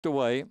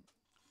away.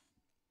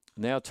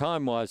 Now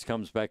time-wise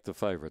comes back to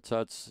favourite.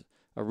 So it's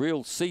a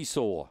real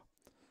seesaw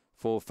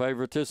for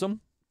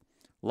favouritism.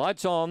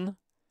 Lights on.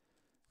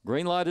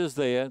 Green light is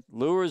there.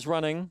 Lure is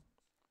running.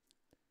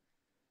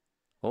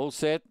 All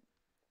set.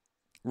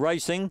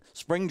 Racing.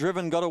 Spring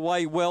Driven got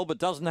away well, but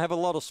doesn't have a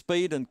lot of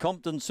speed, and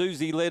Compton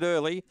Susie led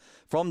early.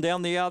 From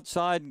down the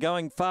outside,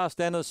 going fast,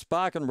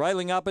 Angle-Park, and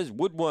railing up is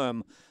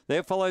Woodworm.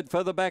 They're followed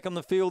further back on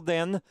the field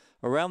then.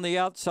 Around the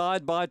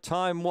outside by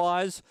Time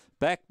Wise.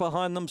 Back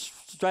behind them,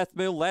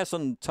 Strathmill Lass,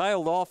 and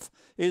tailed off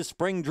is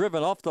Spring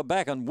Driven off the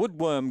back, and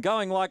Woodworm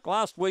going like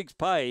last week's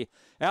pay.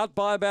 Out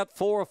by about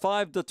 4 or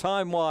 5 to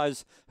Time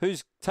Wise,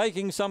 who's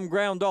taking some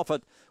ground off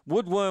it.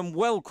 Woodworm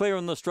well clear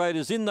in the straight,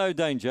 is in no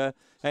danger,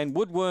 and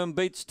Woodworm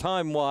beats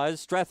Time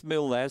Wise,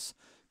 Strathmill Lass,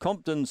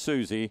 Compton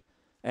Susie,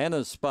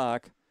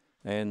 Angle-Park,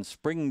 and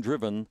Spring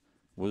Driven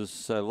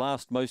was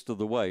last most of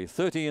the way.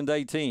 30 and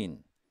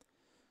 18.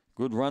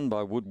 Good run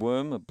by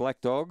Woodworm, a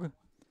black dog.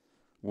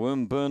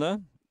 Worm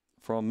Burner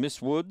from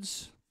Miss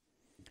Woods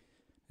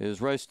is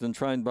raced and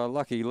trained by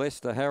Lucky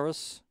Lester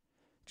Harris.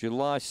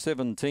 July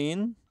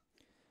 17.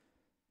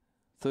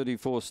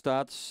 34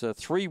 starts,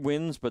 3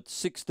 wins, but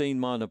 16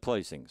 minor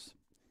placings.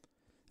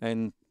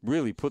 And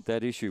really put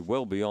that issue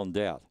well beyond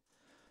doubt.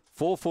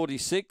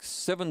 446,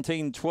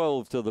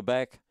 1712 to the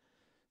back,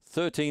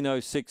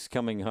 1306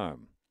 coming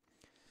home.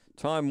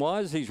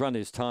 Time-wise, he's run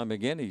his time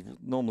again. He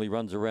normally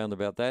runs around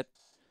about that.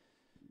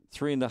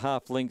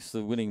 3.5 lengths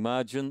the winning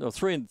margin, or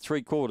 3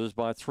 3/4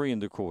 by 3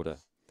 1/4.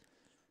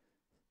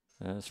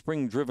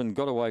 Spring Driven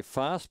got away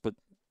fast, but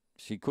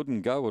she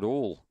couldn't go at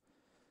all,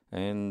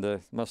 and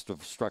must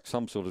have struck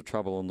some sort of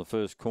trouble on the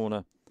first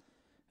corner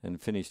and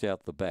finished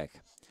out the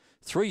back.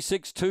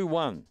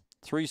 3621.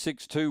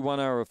 3621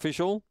 our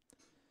official.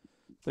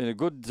 Been a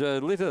good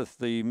litter,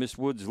 the Miss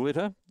Woods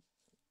litter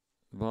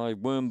by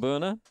Worm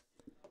Burner.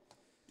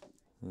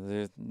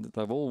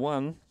 They've all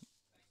won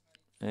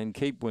and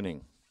keep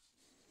winning.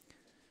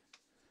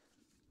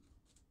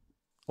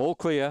 All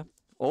clear,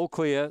 all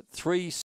clear. 3